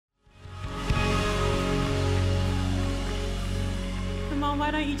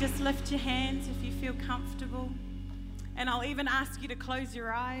why don't you just lift your hands if you feel comfortable? And I'll even ask you to close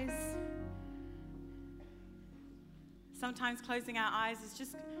your eyes. Sometimes closing our eyes is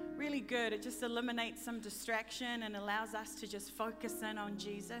just really good. It just eliminates some distraction and allows us to just focus in on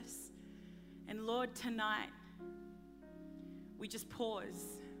Jesus. And Lord, tonight, we just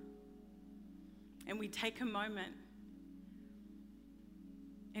pause and we take a moment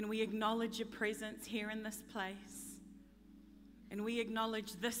and we acknowledge your presence here in this place. And we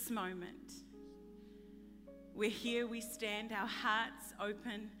acknowledge this moment. We're here, we stand, our hearts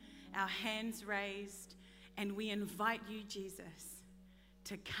open, our hands raised, and we invite you, Jesus,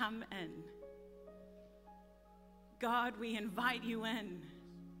 to come in. God, we invite you in.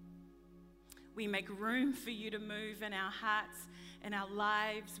 We make room for you to move in our hearts, in our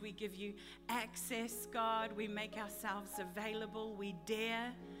lives. We give you access, God. We make ourselves available. We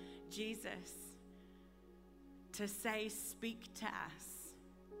dare, Jesus, to say, speak to us.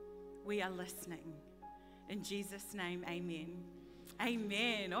 We are listening. In Jesus' name, amen.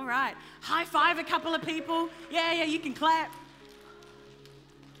 Amen. All right. High five a couple of people. Yeah, you can clap.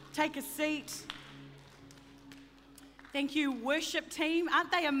 Take a seat. Thank you, worship team.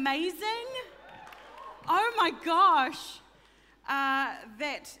 Aren't they amazing? Oh my gosh.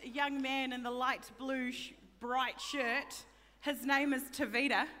 That young man in the light blue bright shirt, his name is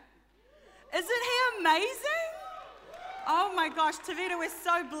Tavita. Isn't he amazing? Oh my gosh, Tavita, we're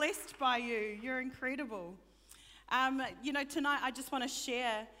so blessed by you. You're incredible. Tonight I just want to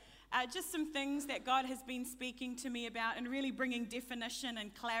share just some things that God has been speaking to me about and really bringing definition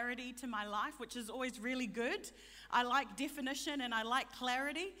and clarity to my life, which is always really good. I like definition and I like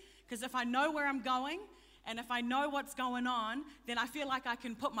clarity because if I know where I'm going and if I know what's going on, then I feel like I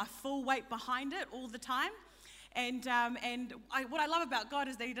can put my full weight behind it all the time. What I love about God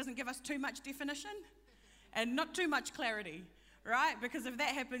is that He doesn't give us too much definition and not too much clarity, right? Because if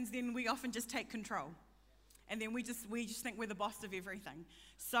that happens, then we often just take control. And then we just think we're the boss of everything.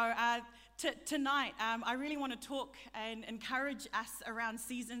 So tonight, I really want to talk and encourage us around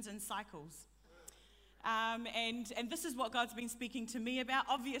seasons and cycles. And this is what God's been speaking to me about,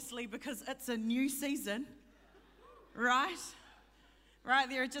 obviously, because it's a new season, right? Right,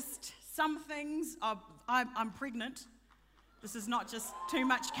 there are just some things. I'm pregnant. This is not just too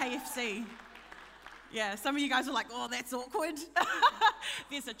much KFC. Yeah, some of you guys are like, oh, that's awkward.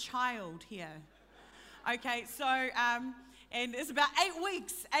 There's a child here. Okay, so, and it's about 8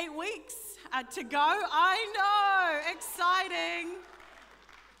 weeks to go. I know, exciting.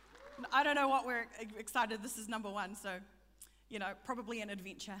 I don't know what we're excited. This is number one, so, probably an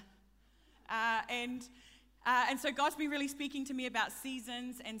adventure. And so God's been really speaking to me about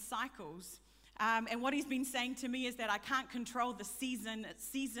seasons and cycles. And what He's been saying to me is that I can't control the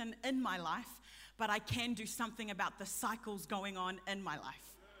season in my life, but I can do something about the cycles going on in my life.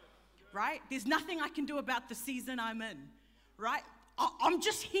 Right? There's nothing I can do about the season I'm in, right? I'm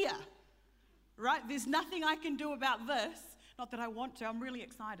just here, right? There's nothing I can do about this. Not that I want to, I'm really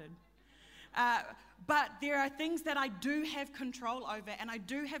excited. But there are things that I do have control over, and I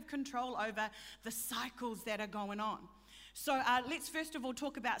do have control over the cycles that are going on. So let's first of all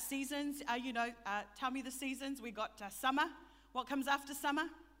talk about seasons. Tell me the seasons. We got summer. What comes after summer?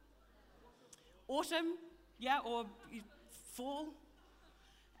 Autumn, yeah, or fall.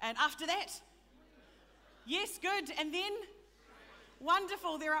 And after that? Yes, good. And then?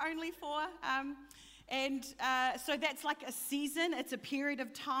 Wonderful. There are only 4. So that's like a season. It's a period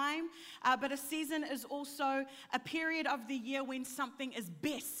of time. But a season is also a period of the year when something is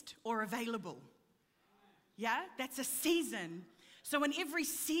best or available. Yeah? That's a season. So in every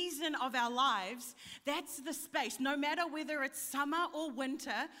season of our lives, that's the space. No matter whether it's summer or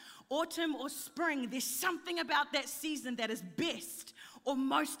winter, autumn or spring, there's something about that season that is best or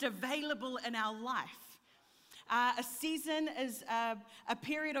most available in our life. A season is a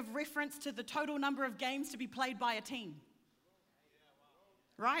period of reference to the total number of games to be played by a team.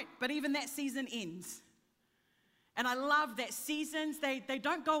 Right? But even that season ends. And I love that seasons, they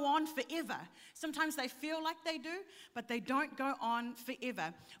don't go on forever. Sometimes they feel like they do, but they don't go on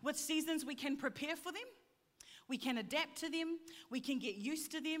forever. With seasons, we can prepare for them. We can adapt to them, we can get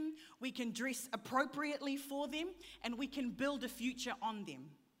used to them, we can dress appropriately for them, and we can build a future on them.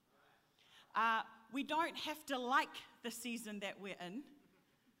 We don't have to like the season that we're in.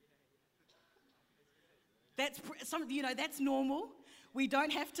 That's normal. We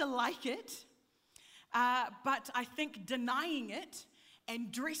don't have to like it. But I think denying it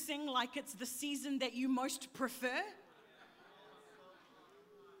and dressing like it's the season that you most prefer,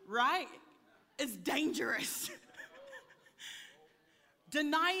 right, is dangerous.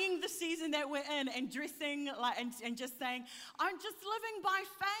 denying the season that we're in and dressing like and just saying, I'm just living by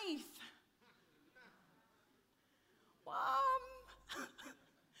faith.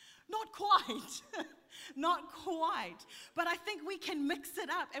 Not quite. Not quite. But I think we can mix it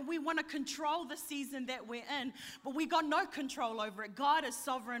up, and we want to control the season that we're in, but we got no control over it. God is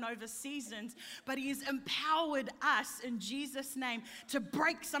sovereign over seasons, but He has empowered us in Jesus' name to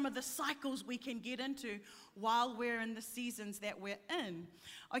break some of the cycles we can get into while we're in the seasons that we're in.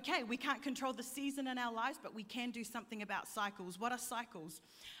 Okay, we can't control the season in our lives, but we can do something about cycles. What are cycles?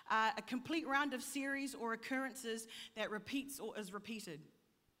 A complete round of series or occurrences that repeats or is repeated.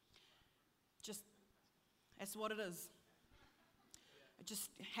 Just, that's what it is. It just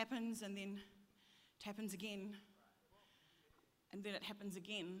happens, and then it happens again, and then it happens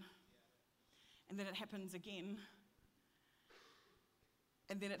again, and then it happens again,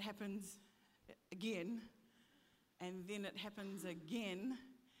 and then it happens again, and then it happens again,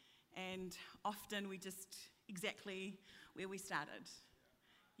 and often we just exactly where we started.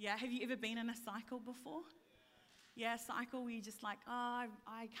 Yeah, have you ever been in a cycle before? Yeah, cycle where you're just like, oh,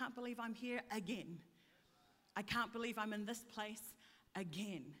 I can't believe I'm here again. I can't believe I'm in this place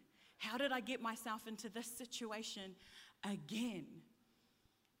again. How did I get myself into this situation again?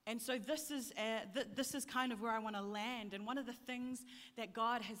 And so this is kind of where I want to land. And one of the things that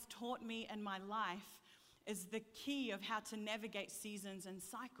God has taught me in my life is the key of how to navigate seasons and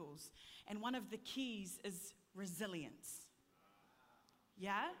cycles. And one of the keys is resilience.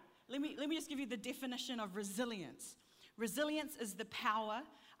 Yeah? Let me just give you the definition of resilience. Resilience is the power,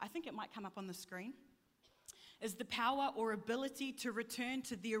 I think it might come up on the screen, is the power or ability to return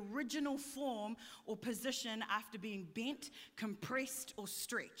to the original form or position after being bent, compressed, or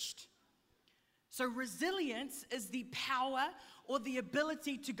stretched. So resilience is the power or the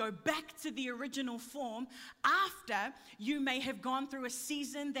ability to go back to the original form after you may have gone through a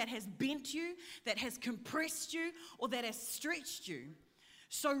season that has bent you, that has compressed you, or that has stretched you.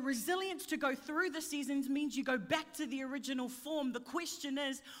 So resilience to go through the seasons means you go back to the original form. The question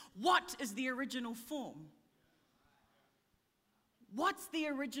is, what is the original form? What's the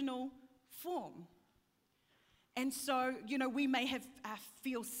original form? And so, we may have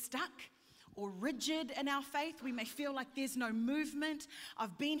feel stuck or rigid in our faith. We may feel like there's no movement.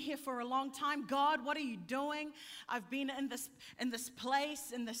 I've been here for a long time. God, what are you doing? I've been in this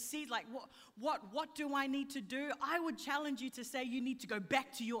place, in the seat. Like, what do I need to do? I would challenge you to say you need to go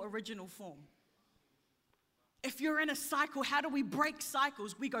back to your original form. If you're in a cycle, how do we break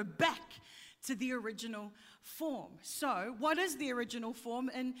cycles? We go back to the original form. So, what is the original form?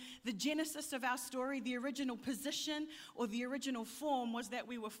 In the genesis of our story, the original position or the original form was that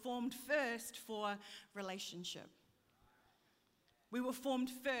we were formed first for relationship. We were formed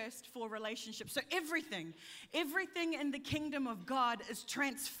first for relationship. So everything in the kingdom of God is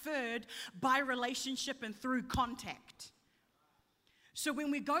transferred by relationship and through contact. So when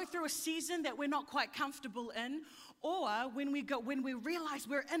we go through a season that we're not quite comfortable in, or when we realize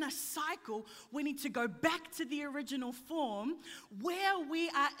we're in a cycle, we need to go back to the original form where we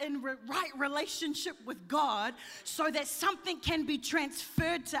are in right relationship with God so that something can be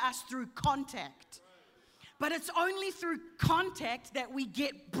transferred to us through contact. But it's only through contact that we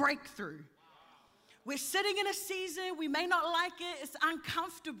get breakthrough. We're sitting in a season, we may not like it, it's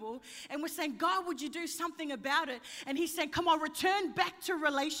uncomfortable, and we're saying, God, would you do something about it? And He's saying, come on, return back to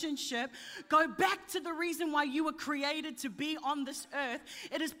relationship. Go back to the reason why you were created to be on this earth.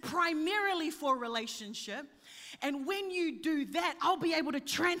 It is primarily for relationship. And when you do that, I'll be able to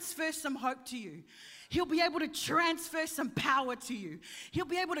transfer some hope to you. He'll be able to transfer some power to you. He'll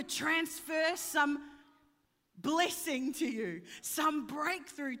be able to transfer some blessing to you, some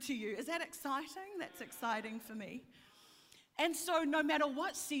breakthrough to you. Is that exciting? That's exciting for me. And so no matter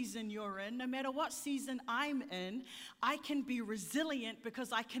what season you're in, no matter what season I'm in, I can be resilient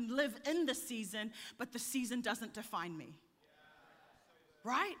because I can live in the season, but the season doesn't define me.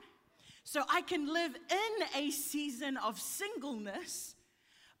 Right? So I can live in a season of singleness,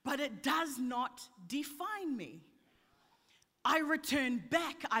 but it does not define me. I return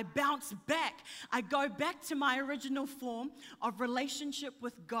back, I bounce back, I go back to my original form of relationship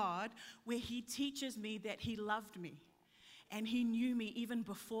with God where He teaches me that He loved me and He knew me even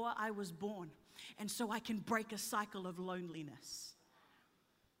before I was born. And so I can break a cycle of loneliness,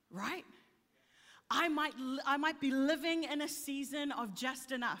 right? I might be living in a season of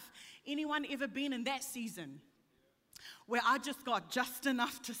just enough. Anyone ever been in that season? Where I just got just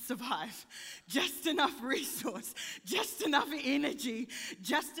enough to survive, just enough resource, just enough energy,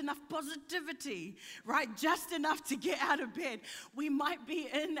 just enough positivity, right? Just enough to get out of bed. We might be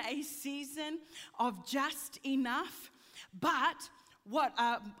in a season of just enough, but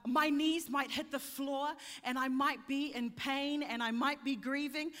my knees might hit the floor and I might be in pain and I might be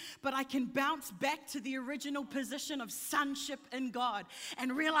grieving, but I can bounce back to the original position of sonship in God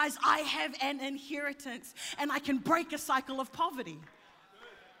and realize I have an inheritance and I can break a cycle of poverty.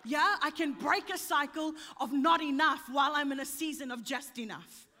 Yeah, I can break a cycle of not enough while I'm in a season of just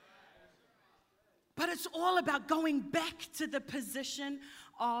enough. But it's all about going back to the position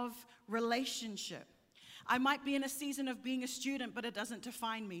of relationship. I might be in a season of being a student, but it doesn't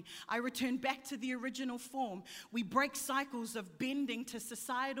define me. I return back to the original form. We break cycles of bending to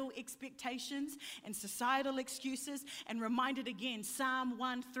societal expectations and societal excuses and reminded again, Psalm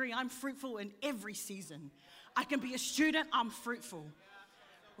 1:3, I'm fruitful in every season. I can be a student, I'm fruitful.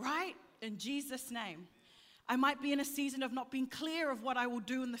 Right? In Jesus' name. I might be in a season of not being clear of what I will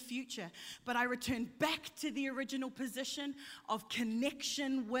do in the future, but I return back to the original position of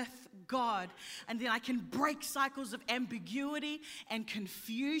connection with God. And then I can break cycles of ambiguity and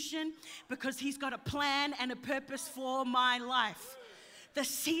confusion because He's got a plan and a purpose for my life. The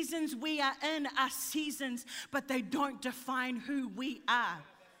seasons we are in are seasons, but they don't define who we are.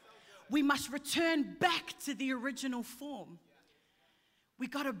 We must return back to the original form. We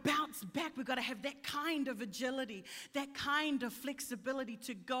got to bounce back. We got to have that kind of agility, that kind of flexibility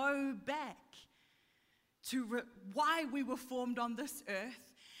to go back to why we were formed on this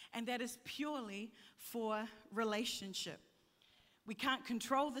earth, and that is purely for relationship. We can't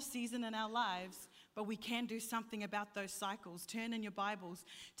control the season in our lives, but we can do something about those cycles. Turn in your Bibles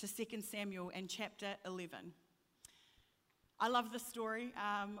to 2 Samuel and chapter 11. I love this story.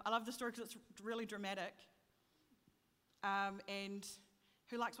 I love the story because it's really dramatic. And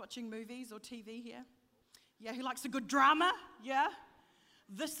who likes watching movies or TV here? Yeah, who likes a good drama? Yeah?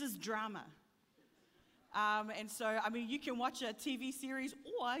 This is drama. And so, you can watch a TV series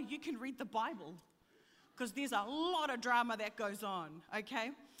or you can read the Bible because there's a lot of drama that goes on,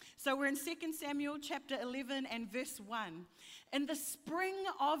 okay? So we're in 2 Samuel chapter 11 and verse 1. In the spring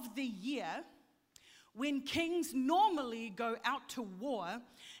of the year, when kings normally go out to war,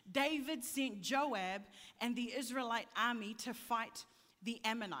 David sent Joab and the Israelite army to fight the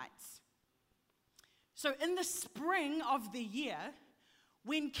Ammonites. So in the spring of the year,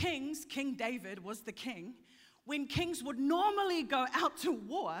 when kings, King David was the king, when kings would normally go out to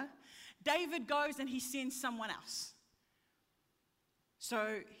war, David goes and he sends someone else.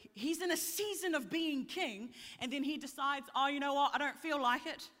 So he's in a season of being king, and then he decides, oh, you know what, I don't feel like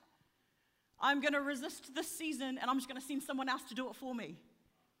it. I'm going to resist this season, and I'm just going to send someone else to do it for me.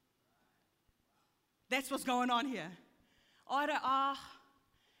 That's what's going on here. I'm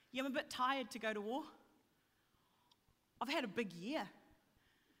a bit tired to go to war. I've had a big year.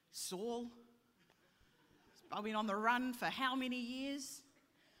 Saul. I've been on the run for how many years?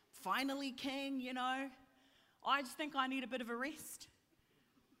 Finally king, I just think I need a bit of a rest.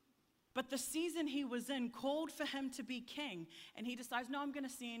 But the season he was in called for him to be king. And he decides, no, I'm going to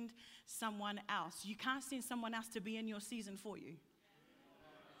send someone else. You can't send someone else to be in your season for you.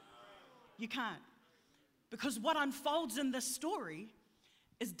 You can't. Because what unfolds in this story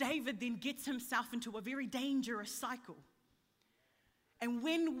is David then gets himself into a very dangerous cycle. And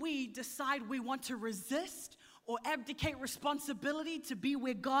when we decide we want to resist or abdicate responsibility to be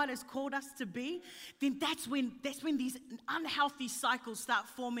where God has called us to be, then that's when these unhealthy cycles start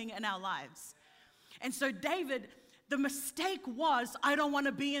forming in our lives. And so David, the mistake was, I don't want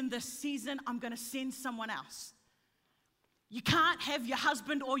to be in this season, I'm going to send someone else. You can't have your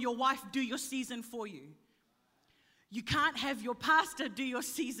husband or your wife do your season for you. You can't have your pastor do your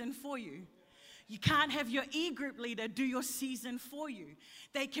season for you. You can't have your e-group leader do your season for you.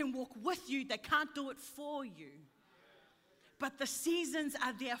 They can walk with you, they can't do it for you. But the seasons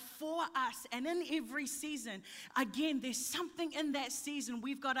are there for us, and in every season, again, there's something in that season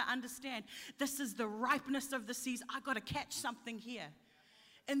we've got to understand. This is the ripeness of the season. I've got to catch something here.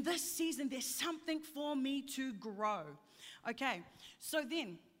 In this season, there's something for me to grow. Okay, so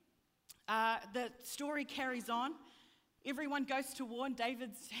then the story carries on. Everyone goes to war, and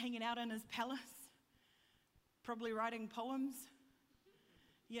David's hanging out in his palace, probably writing poems,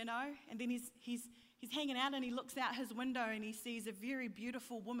 and then he's hanging out and he looks out his window and he sees a very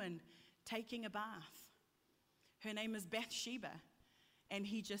beautiful woman taking a bath. Her name is Bathsheba, and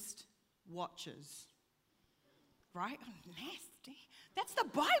he just watches. Right? Oh, nasty. That's the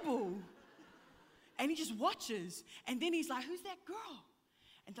Bible. And he just watches, and then he's like, who's that girl?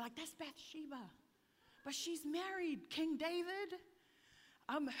 And they're like, that's Bathsheba. But she's married, King David.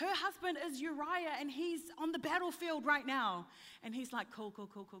 Her husband is Uriah, and he's on the battlefield right now. And he's like, cool.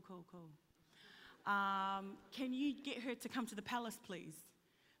 Can you get her to come to the palace, please?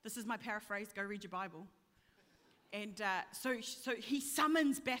 This is my paraphrase. Go read your Bible. And so he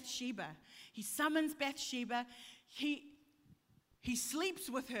summons Bathsheba. He summons Bathsheba. He sleeps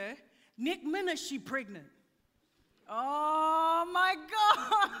with her. Next minute, she's pregnant. Oh my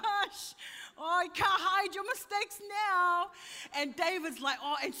gosh. Oh, you can't hide your mistakes now. And David's like,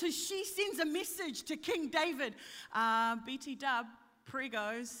 oh, and so she sends a message to King David. BT Dub,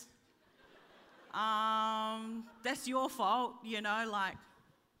 pregos. That's your fault, like,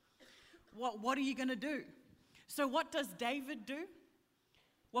 what are you going to do? So what does David do?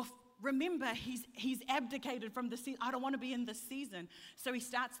 Well, remember, he's abdicated from the season. I don't want to be in this season. So he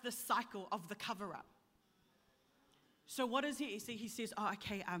starts this cycle of the cover-up. So what does he see? He says, oh,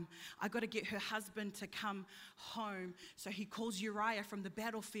 okay, I got to get her husband to come home. So he calls Uriah from the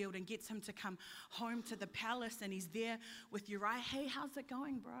battlefield and gets him to come home to the palace. And he's there with Uriah. Hey, how's it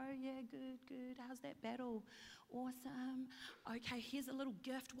going, bro? Yeah, good. How's that battle? Awesome. Okay, here's a little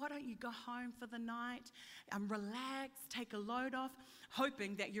gift. Why don't you go home for the night? Relax, take a load off,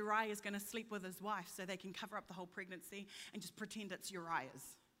 hoping that Uriah is going to sleep with his wife so they can cover up the whole pregnancy and just pretend it's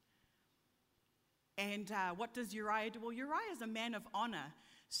Uriah's. And what does Uriah do? Well, Uriah is a man of honor.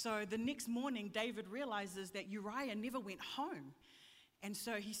 So the next morning, David realizes that Uriah never went home. And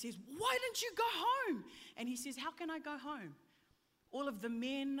so he says, why didn't you go home? And he says, how can I go home? All of the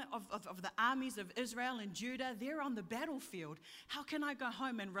men of the armies of Israel and Judah, they're on the battlefield. How can I go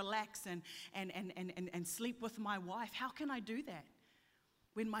home and relax and sleep with my wife? How can I do that?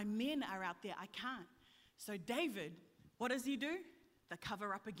 When my men are out there, I can't. So David, what does he do? The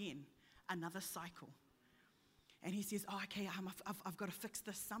cover up again. Another cycle. And he says, oh, okay, I've got to fix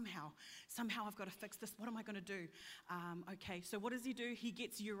this somehow. Somehow I've got to fix this. What am I going to do? Okay, so what does he do? He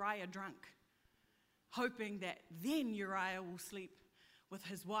gets Uriah drunk, hoping that then Uriah will sleep with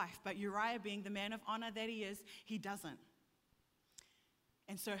his wife. But Uriah, being the man of honor that he is, he doesn't.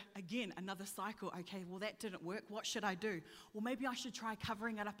 And so again, another cycle. Okay, well, that didn't work. What should I do? Well, maybe I should try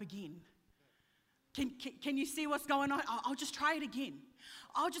covering it up again. Can you see what's going on? I'll just try it again.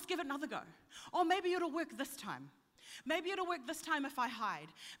 I'll just give it another go. Or maybe it'll work this time. Maybe it'll work this time if I hide.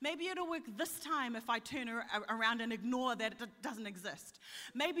 Maybe it'll work this time if I turn around and ignore that it doesn't exist.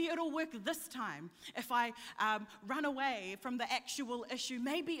 Maybe it'll work this time if I run away from the actual issue.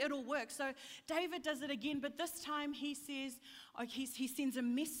 Maybe it'll work. So David does it again, but this time he says, he sends a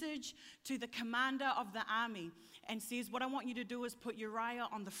message to the commander of the army and says, what I want you to do is put Uriah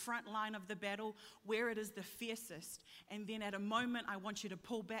on the front line of the battle where it is the fiercest. And then at a moment, I want you to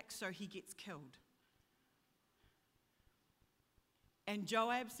pull back so he gets killed. And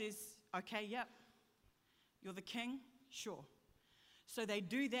Joab says, okay, yep, you're the king? Sure. So they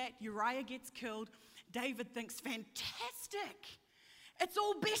do that. Uriah gets killed. David thinks, fantastic. It's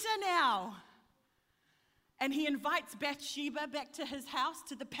all better now. And he invites Bathsheba back to his house,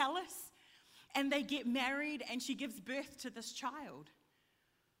 to the palace. And they get married, and she gives birth to this child.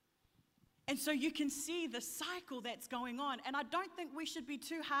 And so you can see the cycle that's going on. And I don't think we should be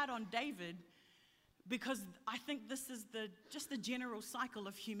too hard on David, because I think this is just the general cycle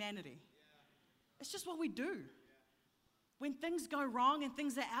of humanity. It's just what we do. When things go wrong and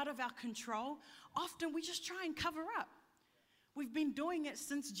things are out of our control, often we just try and cover up. We've been doing it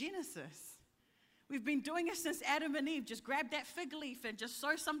since Genesis. We've been doing it since Adam and Eve. Just grab that fig leaf and just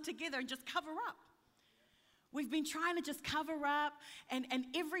sew some together and just cover up. We've been trying to just cover up, and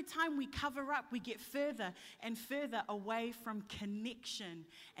every time we cover up, we get further and further away from connection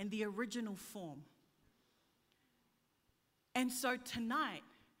and the original form. And so tonight,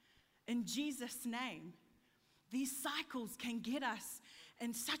 in Jesus' name, these cycles can get us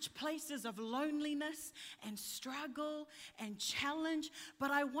in such places of loneliness and struggle and challenge.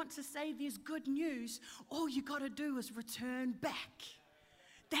 But I want to say there's good news. All you got to do is return back.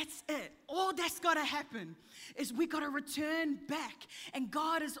 That's it. All that's got to happen is we got to return back. And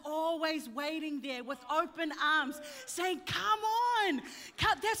God is always waiting there with open arms saying, come on.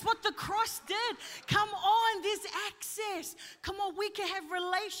 That's what the cross did. Come on, there's access. Come on, we can have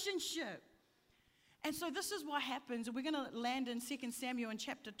relationship. And so this is what happens. We're going to land in 2 Samuel in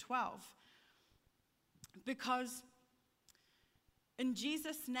chapter 12. Because in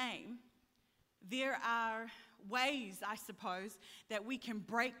Jesus' name, there are ways, I suppose, that we can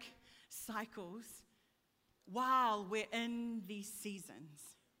break cycles while we're in these seasons.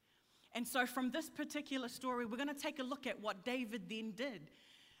 And so from this particular story, we're going to take a look at what David then did.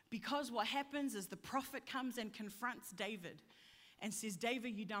 Because what happens is the prophet comes and confronts David and says,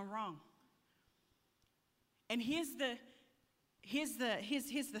 David, you done wrong. And here's the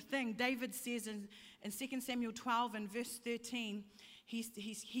thing. David says in 2 Samuel 12 and verse 13,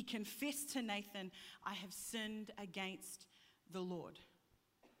 he confessed to Nathan, I have sinned against the Lord.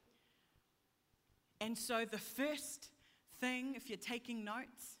 And so the first thing, if you're taking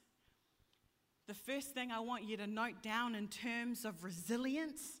notes, the first thing I want you to note down in terms of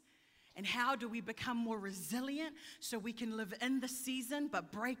resilience and how do we become more resilient so we can live in the season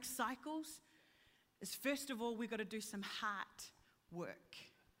but break cycles is, first of all, we've got to do some heart work.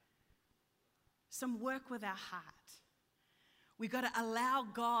 Some work with our heart. We've got to allow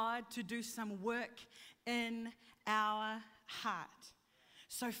God to do some work in our heart.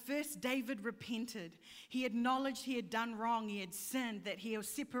 So first, David repented. He acknowledged he had done wrong. He had sinned, that he was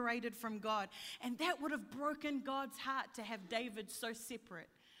separated from God. And that would have broken God's heart to have David so separate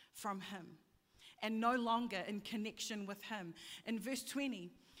from him and no longer in connection with him. In verse 20,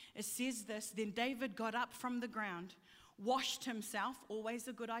 it says this, then David got up from the ground, washed himself, always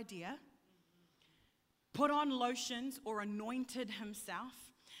a good idea, put on lotions or anointed himself,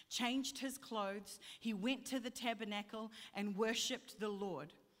 changed his clothes, he went to the tabernacle and worshipped the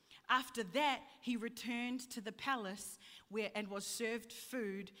Lord. After that, he returned to the palace and was served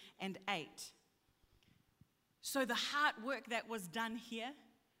food and ate. So the hard work that was done here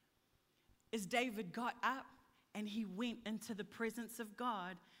is David got up and he went into the presence of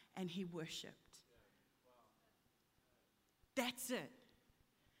God and he worshipped. That's it.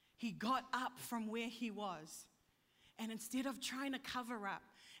 He got up from where he was. And instead of trying to cover up,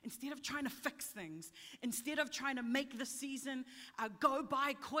 instead of trying to fix things, instead of trying to make the season go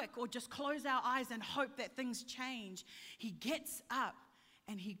by quick or just close our eyes and hope that things change, he gets up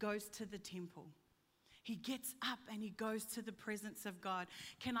and he goes to the temple. He gets up and he goes to the presence of God.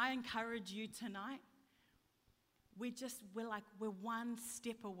 Can I encourage you tonight? We're one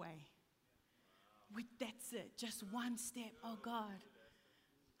step away. That's it, just one step. Oh God,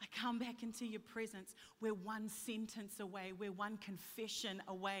 I come back into your presence. We're one sentence away. We're one confession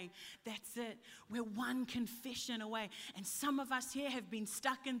away. That's it. We're one confession away. And some of us here have been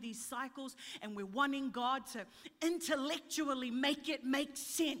stuck in these cycles and we're wanting God to intellectually make it make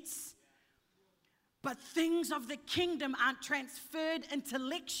sense. But things of the kingdom aren't transferred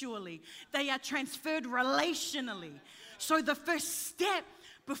intellectually. They are transferred relationally. So the first step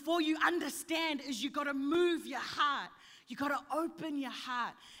before you understand is you got to move your heart. You got to open your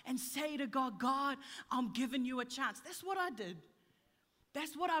heart and say to God, God, I'm giving you a chance. That's what I did.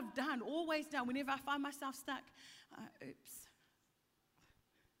 That's what I've done, always done. Whenever I find myself stuck, oops.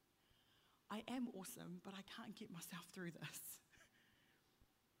 I am awesome, but I can't get myself through this.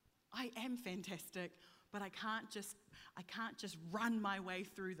 I am fantastic, but I can't just run my way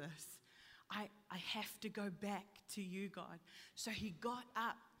through this. I have to go back to you, God. So he got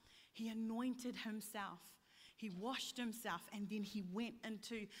up, he anointed himself, he washed himself, and then he went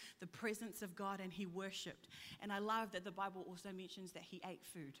into the presence of God and he worshipped. And I love that the Bible also mentions that he ate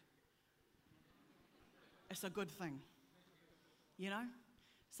food. It's a good thing. You know,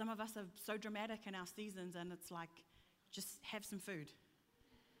 some of us are so dramatic in our seasons and it's like, just have some food.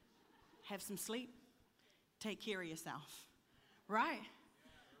 Have some sleep, take care of yourself, right?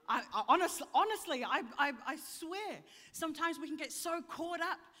 Honestly, I swear, sometimes we can get so caught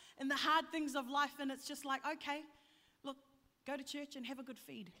up in the hard things of life and it's just like, okay, look, go to church and have a good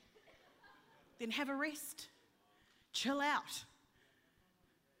feed. Then have a rest, chill out.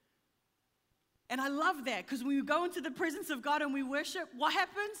 And I love that because when we go into the presence of God and we worship, what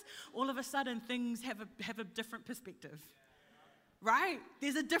happens? All of a sudden, things have a different perspective. Right?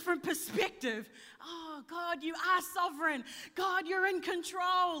 There's a different perspective. Oh, God, you are sovereign. God, you're in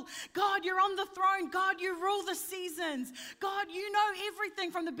control. God, you're on the throne. God, you rule the seasons. God, you know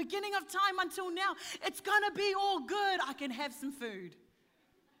everything from the beginning of time until now. It's going to be all good. I can have some food.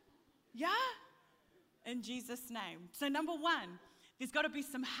 Yeah? In Jesus' name. So number one, there's got to be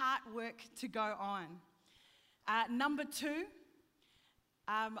some heart work to go on. Number two,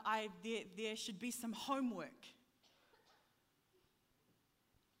 there should be some homework.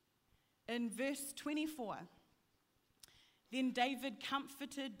 In verse 24, then David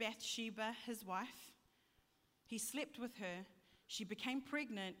comforted Bathsheba, his wife. He slept with her. She became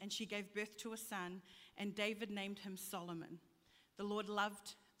pregnant and she gave birth to a son, and David named him Solomon. The Lord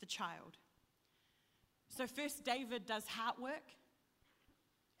loved the child. So first David does heart work,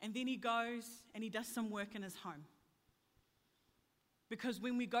 and then he goes and he does some work in his home. Because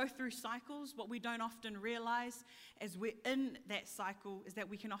when we go through cycles, what we don't often realize as we're in that cycle is that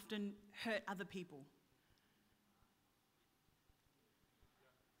we can often hurt other people.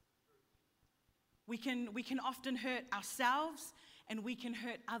 We can often hurt ourselves and we can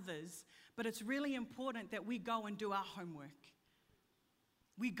hurt others, but it's really important that we go and do our homework.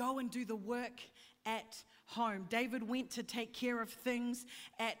 We go and do the work at home. David went to take care of things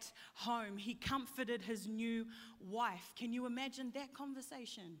at home. He comforted his new wife. Can you imagine that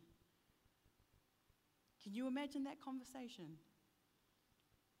conversation? Can you imagine that conversation?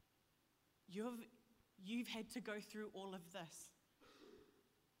 You've had to go through all of this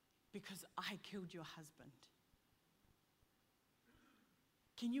because I killed your husband.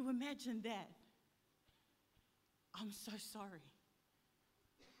 Can you imagine that? I'm so sorry.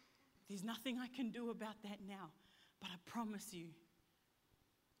 There's nothing I can do about that now, but I promise you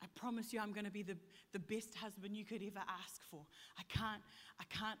I'm going to be the best husband you could ever ask for. I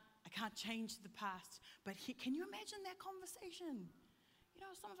can't change the past, but can you imagine that conversation? You know,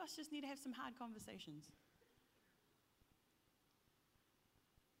 some of us just need to have some hard conversations.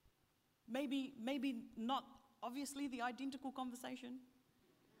 Maybe not obviously the identical conversation.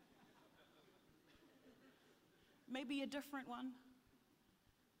 Maybe a different one.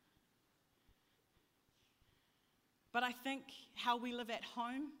 But I think how we live at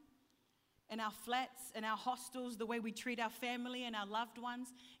home, in our flats, in our hostels, the way we treat our family and our loved ones,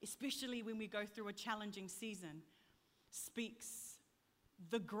 especially when we go through a challenging season, speaks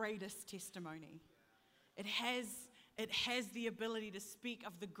the greatest testimony. It has the ability to speak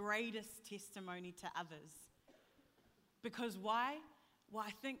of the greatest testimony to others. Because why? Well,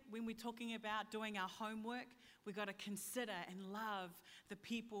 I think when we're talking about doing our homework, we've got to consider and love the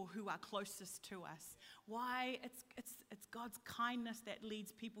people who are closest to us. Why? It's God's kindness that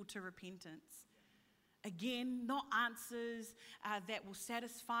leads people to repentance. Again, not answers that will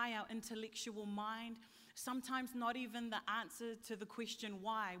satisfy our intellectual mind. Sometimes not even the answer to the question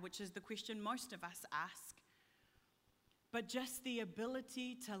why, which is the question most of us ask. But just the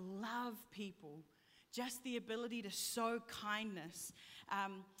ability to love people. Just the ability to sow kindness.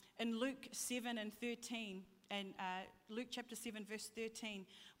 In Luke 7 and 13, and Luke chapter 7 verse 13,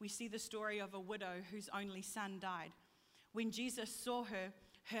 we see the story of a widow whose only son died. When Jesus saw her,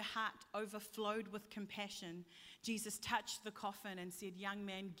 her heart overflowed with compassion. Jesus touched the coffin and said, "Young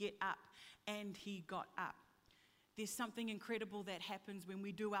man, get up." And he got up. There's something incredible that happens when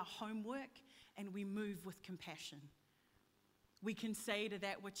we do our homework and we move with compassion. We can say to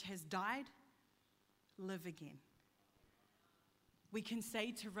that which has died, live again. We can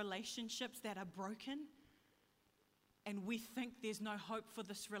say to relationships that are broken and we think there's no hope for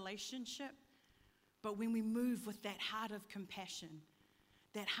this relationship, but when we move with that heart of compassion,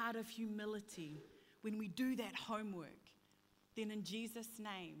 that heart of humility, when we do that homework, then in Jesus'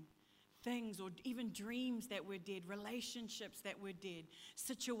 name, things or even dreams that were dead, relationships that were dead,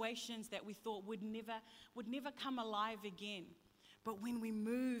 situations that we thought would never come alive again. But when we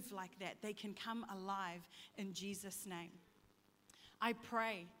move like that, they can come alive in Jesus' name. I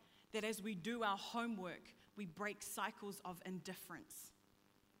pray that as we do our homework, we break cycles of indifference.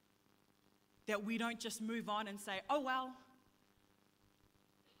 That we don't just move on and say, oh, well,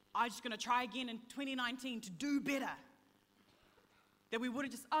 I'm just going to try again in 2019 to do better. That we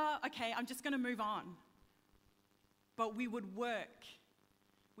wouldn't just, okay, I'm just going to move on. But we would work.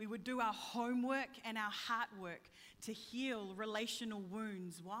 We would do our homework and our heart work to heal relational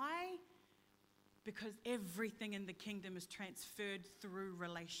wounds. Why? Because everything in the kingdom is transferred through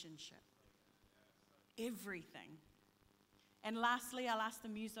relationship. Everything. And lastly, I'll ask the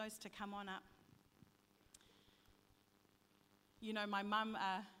musos to come on up. You know, my mum,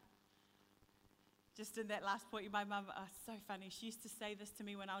 just in that last point, my mum, so funny. She used to say this to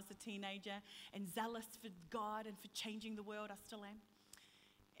me when I was a teenager and zealous for God and for changing the world. I still am.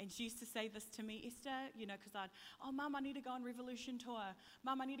 And she used to say this to me, Esther, you know, because Mum, I need to go on Revolution Tour.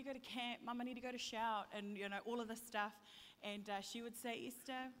 Mum, I need to go to camp. Mum, I need to go to Shout, and, you know, all of this stuff. And she would say,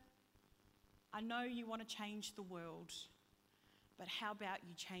 Esther, I know you want to change the world, but how about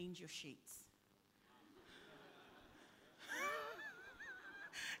you change your sheets?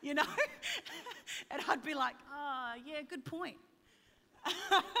 You know? And I'd be like, yeah, good point.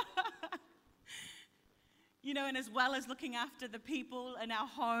 You know, and as well as looking after the people in our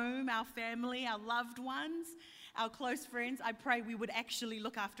home, our family, our loved ones, our close friends, I pray we would actually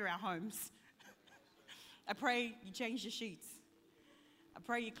look after our homes. I pray you change your sheets. I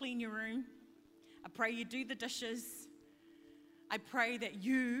pray you clean your room. I pray you do the dishes. I pray that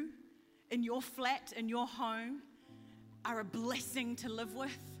you, in your flat, in your home, are a blessing to live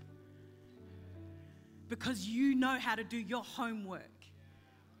with because you know how to do your homework.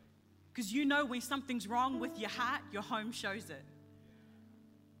 Because you know when something's wrong with your heart, your home shows it.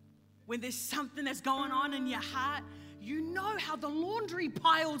 When there's something that's going on in your heart, you know how the laundry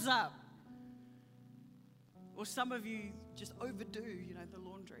piles up. Or some of you just overdo, you know, the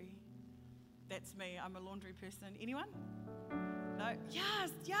laundry. That's me. I'm a laundry person. Anyone? No?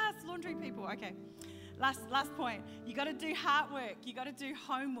 Yes, laundry people. Okay. Last point. You got to do heart work. You got to do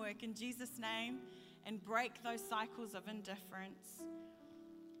homework in Jesus' name and break those cycles of indifference.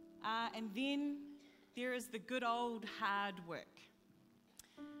 And then there is the good old hard work.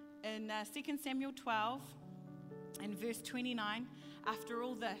 In 2 Samuel 12 and verse 29, after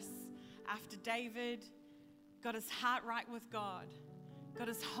all this, after David got his heart right with God, got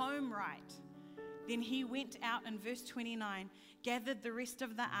his home right, then he went out in verse 29, gathered the rest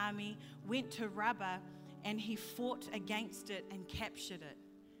of the army, went to Rabbah, and he fought against it and captured it.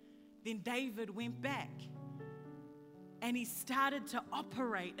 Then David went back and he started to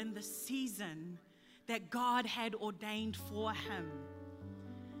operate in the season that God had ordained for him.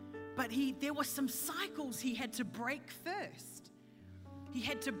 But there were some cycles he had to break first. He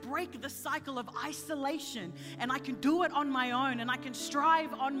had to break the cycle of isolation, and I can do it on my own, and I can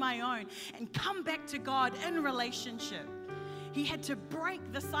strive on my own, and come back to God in relationship. He had to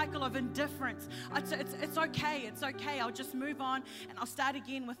break the cycle of indifference. It's okay, I'll just move on, and I'll start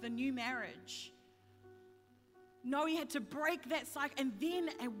again with a new marriage. No, he had to break that cycle, and then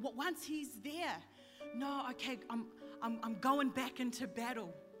once he's there, no, okay, I'm going back into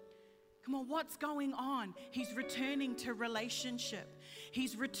battle. Come on, what's going on? He's returning to relationship.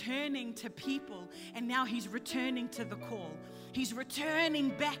 He's returning to people, and now he's returning to the call. He's returning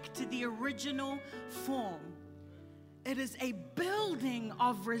back to the original form. It is a building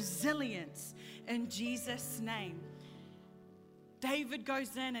of resilience in Jesus' name. David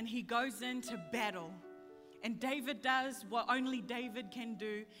goes in and he goes into battle. And David does what only David can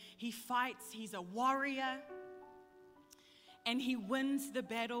do. He fights, he's a warrior. And he wins the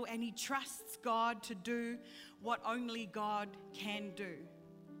battle, and he trusts God to do what only God can do.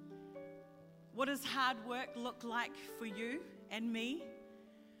 What does hard work look like for you and me?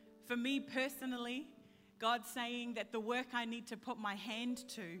 For me personally, God's saying that the work I need to put my hand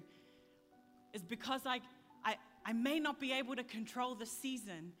to is because I may not be able to control the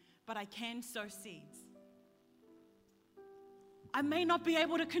season, but I can sow seeds. I may not be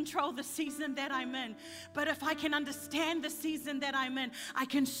able to control the season that I'm in, but if I can understand the season that I'm in, I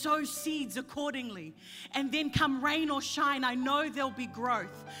can sow seeds accordingly. And then come rain or shine, I know there'll be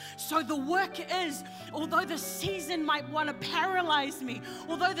growth. So the work is, although the season might want to paralyze me,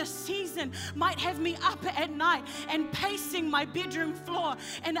 although the season might have me up at night and pacing my bedroom floor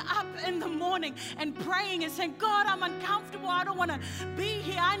and up in the morning and praying and saying, God, I'm uncomfortable. I don't want to be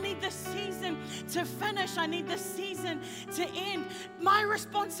here. I need this season to finish. I need this season to end. My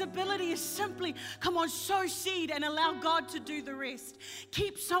responsibility is simply, come on, sow seed and allow God to do the rest.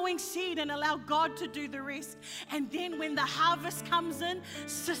 Keep sowing seed and allow God to do the rest. And then when the harvest comes in,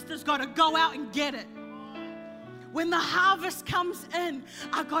 sister's got to go out and get it. When the harvest comes in,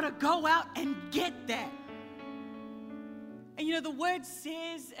 I got to go out and get that. And you know, the word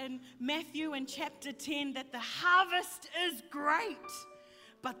says in Matthew in chapter 10 that the harvest is great,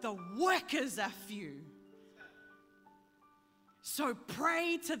 but the workers are few. So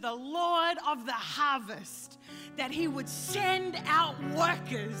pray to the Lord of the harvest that he would send out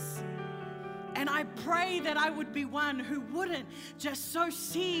workers. And I pray that I would be one who wouldn't just sow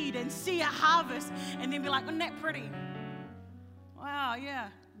seed and see a harvest and then be like, isn't that pretty? Wow, yeah,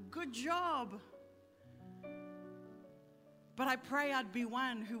 good job. But I pray I'd be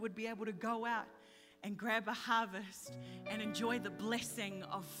one who would be able to go out and grab a harvest and enjoy the blessing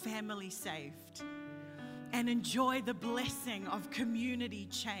of family saved. And enjoy the blessing of community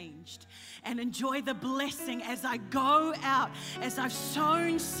changed. And enjoy the blessing as I go out, as I've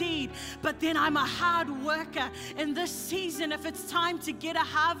sown seed. But then I'm a hard worker in this season. If it's time to get a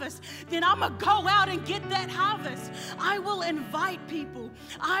harvest, then I'm going to go out and get that harvest. I will invite people.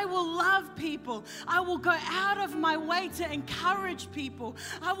 I will love people. I will go out of my way to encourage people.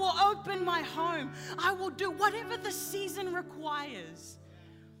 I will open my home. I will do whatever the season requires.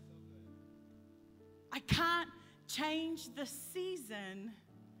 I can't change the season,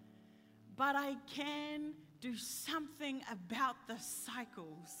 but I can do something about the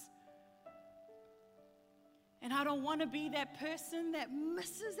cycles. And I don't want to be that person that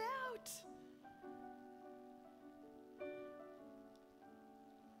misses out.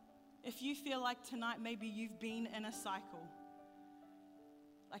 If you feel like tonight maybe you've been in a cycle,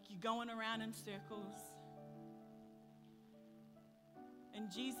 like you're going around in circles, in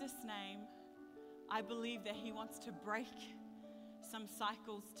Jesus' name, I believe that he wants to break some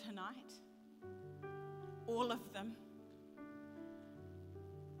cycles tonight. All of them.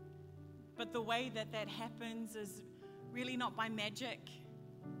 But the way that that happens is really not by magic.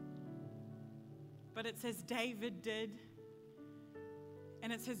 But it says David did.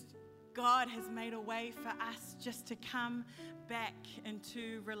 And it says God has made a way for us just to come back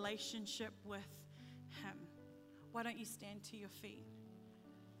into relationship with him. Why don't you stand to your feet?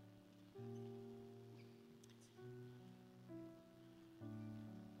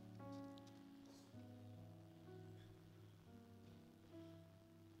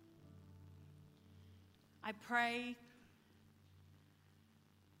 I pray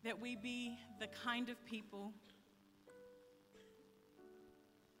that we be the kind of people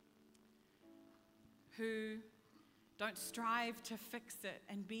who don't strive to fix it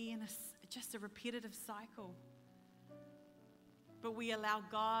and be in just a repetitive cycle, but we allow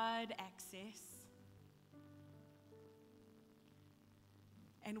God access,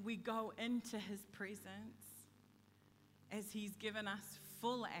 and we go into His presence as He's given us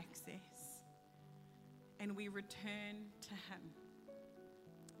full access, and we return to Him.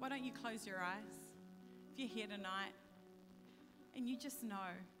 Why don't you close your eyes if you're here tonight and you just know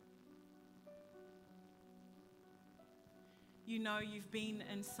you've been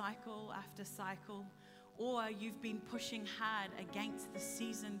in cycle after cycle, or you've been pushing hard against the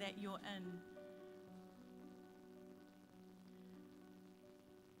season that you're in.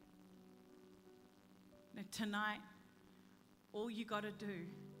 Now, tonight, all you got to do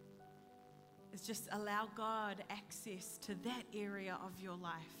is just allow God access to that area of your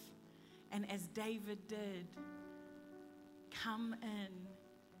life. And as David did, come in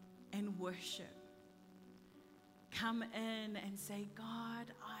and worship. Come in and say,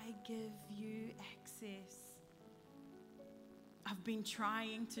 God, I give you access. I've been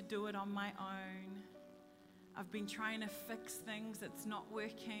trying to do it on my own. I've been trying to fix things. It's not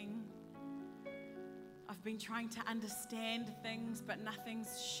working. I've been trying to understand things, but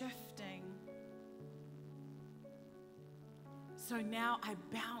nothing's shifting. So now I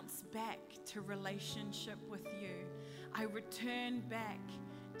bounce back to relationship with you. I return back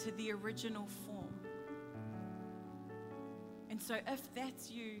to the original form. And so if that's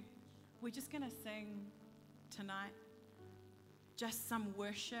you, we're just going to sing tonight just some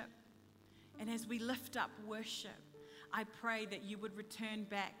worship. And as we lift up worship, I pray that you would return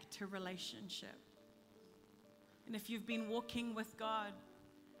back to relationship. And if you've been walking with God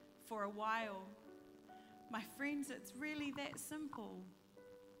for a while, my friends, it's really that simple.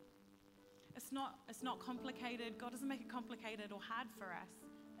 It's not complicated. God doesn't make it complicated or hard for us.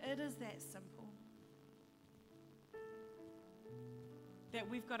 It is that simple. That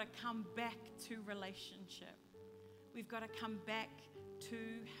we've got to come back to relationship. We've got to come back to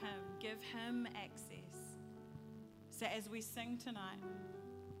Him. Give Him access. So as we sing tonight.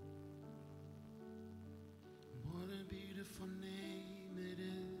 What a beautiful name it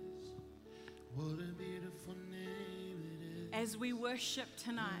is. What a beautiful name it is. As we worship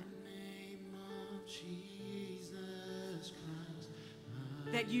tonight. In the name of Jesus Christ.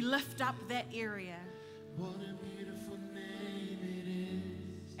 That you lift up that area. What a beautiful name it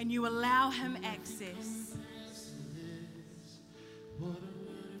is. And you allow Him access. What a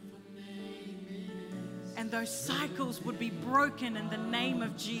beautiful name it is. And those cycles would be broken in the name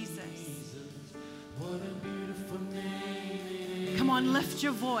of Jesus. What a beautiful name it is. Come on, lift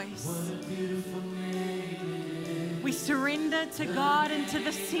your voice. What a beautiful name it is. We surrender to God into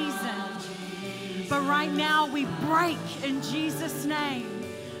the season. But right now we break in Jesus' name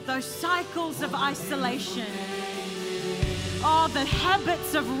those cycles of isolation. Oh, the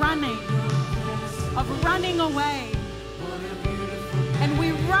habits of running away. And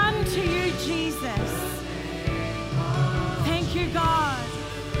we run to you, Jesus. Thank you, God.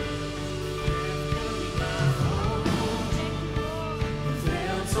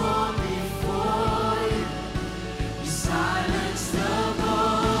 Silence the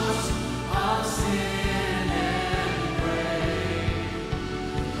voice of sin and grave.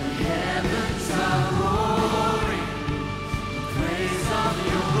 The heavens are roaring, the praise of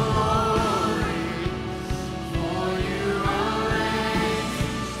your glory. For you are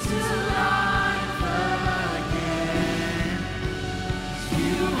raised to life again.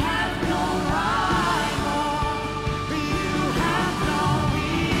 You have no rival, you have no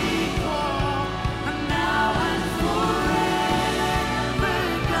equal, and now and forever,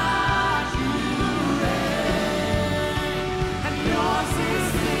 God, you reign. And yours is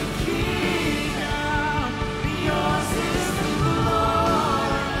the kingdom, yours is the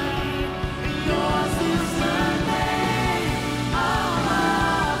glory, yours is the name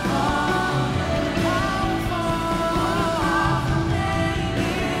above all names. Powerful name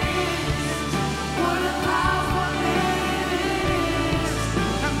is, what a powerful name it is.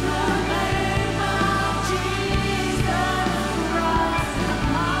 And the name of Jesus Christ,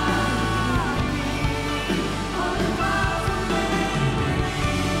 my King. What a powerful name it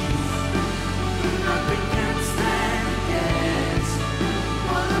is. Nothing can stand against.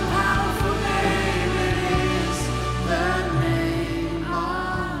 What a powerful name it is. The name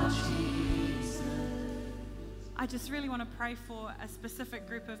of Jesus. I just really want to pray for a specific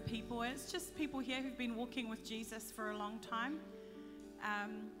group of people. It's just people here who've been walking with Jesus for a long time.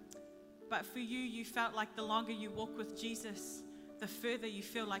 But for you, you felt like the longer you walk with Jesus, the further you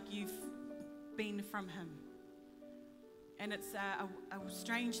feel like you've been from him. And it's a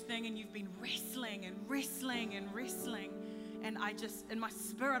strange thing, and you've been wrestling and wrestling and wrestling. And I just, in my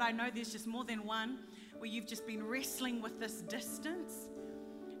spirit, I know there's just more than one where you've just been wrestling with this distance.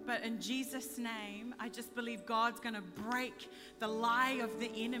 But in Jesus' name, I just believe God's going to break the lie of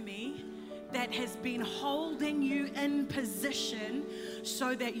the enemy that has been holding you in position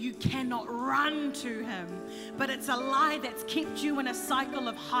so that you cannot run to him. But it's a lie that's kept you in a cycle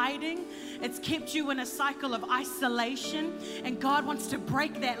of hiding. It's kept you in a cycle of isolation. And God wants to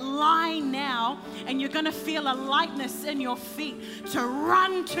break that lie now. And you're going to feel a lightness in your feet to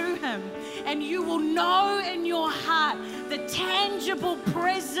run to him. And you will know in your heart the tangible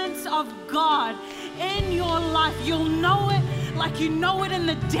presence of God in your life. You'll know it like you know it in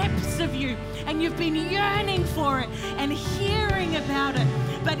the depths of you, and you've been yearning for it and hearing about it.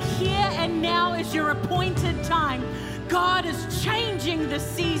 But here and now is your appointed time. God is changing the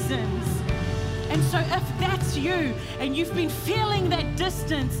seasons. And so if that's you and you've been feeling that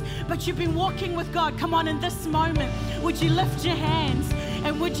distance, but you've been walking with God, come on, in this moment, would you lift your hands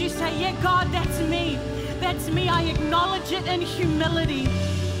and would you say, yeah, God, that's me. That's me. I acknowledge it in humility.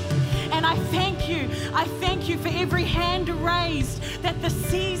 And I thank you. I thank you for every hand raised that the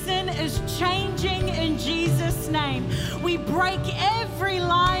season is changing in Jesus' name. We break every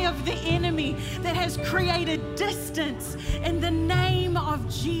lie of the enemy that has created distance in the name of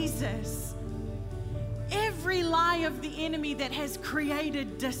Jesus. Every lie of the enemy that has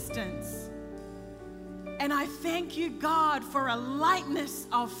created distance. And I thank you, God, for a lightness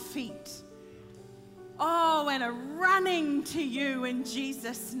of feet. Oh, and a running to you in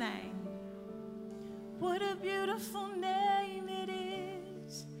Jesus' name. What a beautiful name it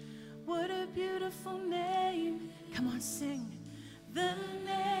is. What a beautiful name. Come on, sing. The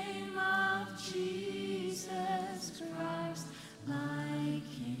name of Jesus Christ, my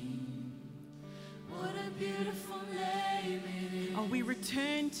King. What a beautiful name it is. Oh, we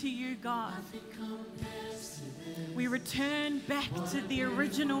return to you, God. We return back to the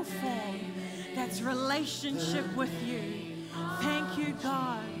original form. That's relationship with you. Thank you,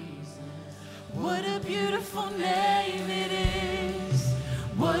 God. What a beautiful name it is.